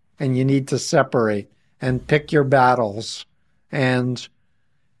 dangerous, and you need to separate and pick your battles. And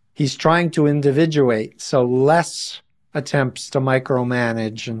he's trying to individuate, so less attempts to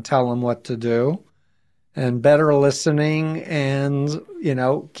micromanage and tell him what to do, and better listening and,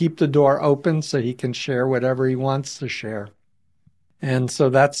 keep the door open so he can share whatever he wants to share. And so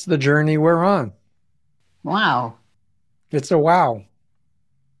that's the journey we're on. Wow. It's a wow.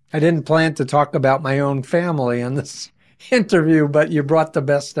 I didn't plan to talk about my own family in this interview, but you brought the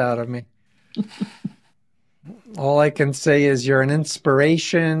best out of me. All I can say is you're an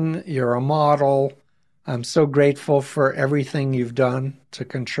inspiration, you're a model. I'm so grateful for everything you've done to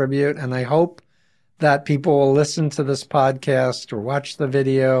contribute, and I hope that people will listen to this podcast or watch the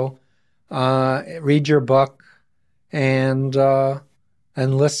video, read your book, and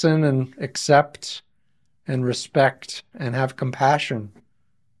listen and accept and respect and have compassion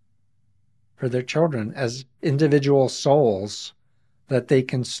for their children as individual souls that they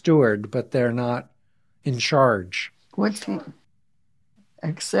can steward, but they're not in charge. What's the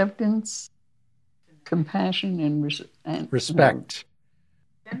acceptance, compassion, and respect?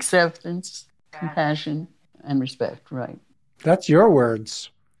 Acceptance, compassion, and respect, right. That's your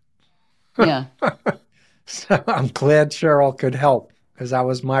words. Yeah. So I'm glad Cheryl could help, because that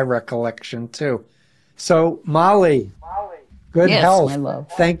was my recollection too. So Molly, good health. My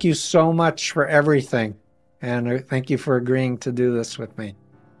love. Thank you so much for everything. And thank you for agreeing to do this with me.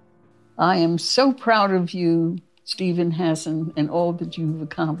 I am so proud of you, Stephen Hassan, and all that you've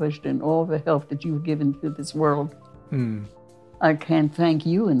accomplished and all the help that you've given to this world. I can't thank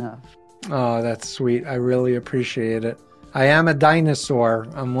you enough. Oh, that's sweet. I really appreciate it. I am a dinosaur.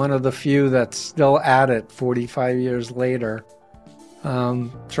 I'm one of the few that's still at it 45 years later,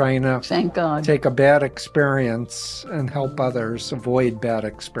 trying to thank God. Take a bad experience and help others avoid bad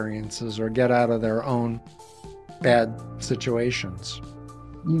experiences or get out of their own bad situations.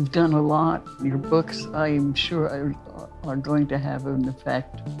 You've done a lot. Your books, I am sure, are going to have an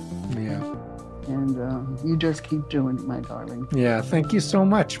effect. Yeah. And you just keep doing it, my darling. Yeah, thank you so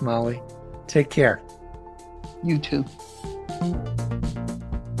much, Molly. Take care. You too.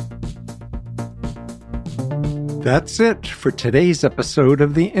 That's it for today's episode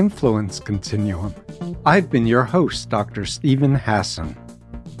of the Influence Continuum. I've been your host, Dr. Stephen Hassan.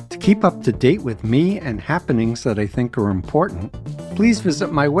 To keep up to date with me and happenings that I think are important, please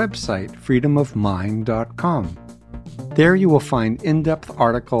visit my website, freedomofmind.com. There you will find in-depth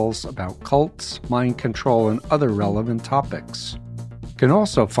articles about cults, mind control, and other relevant topics. You can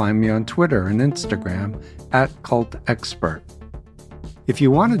also find me on Twitter and Instagram @cultexpert. If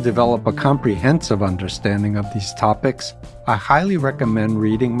you want to develop a comprehensive understanding of these topics, I highly recommend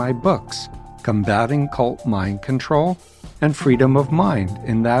reading my books, Combating Cult Mind Control and Freedom of Mind,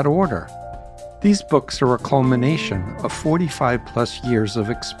 in that order. These books are a culmination of 45-plus years of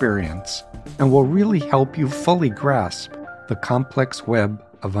experience and will really help you fully grasp the complex web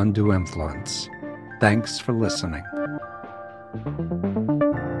of undue influence. Thanks for listening.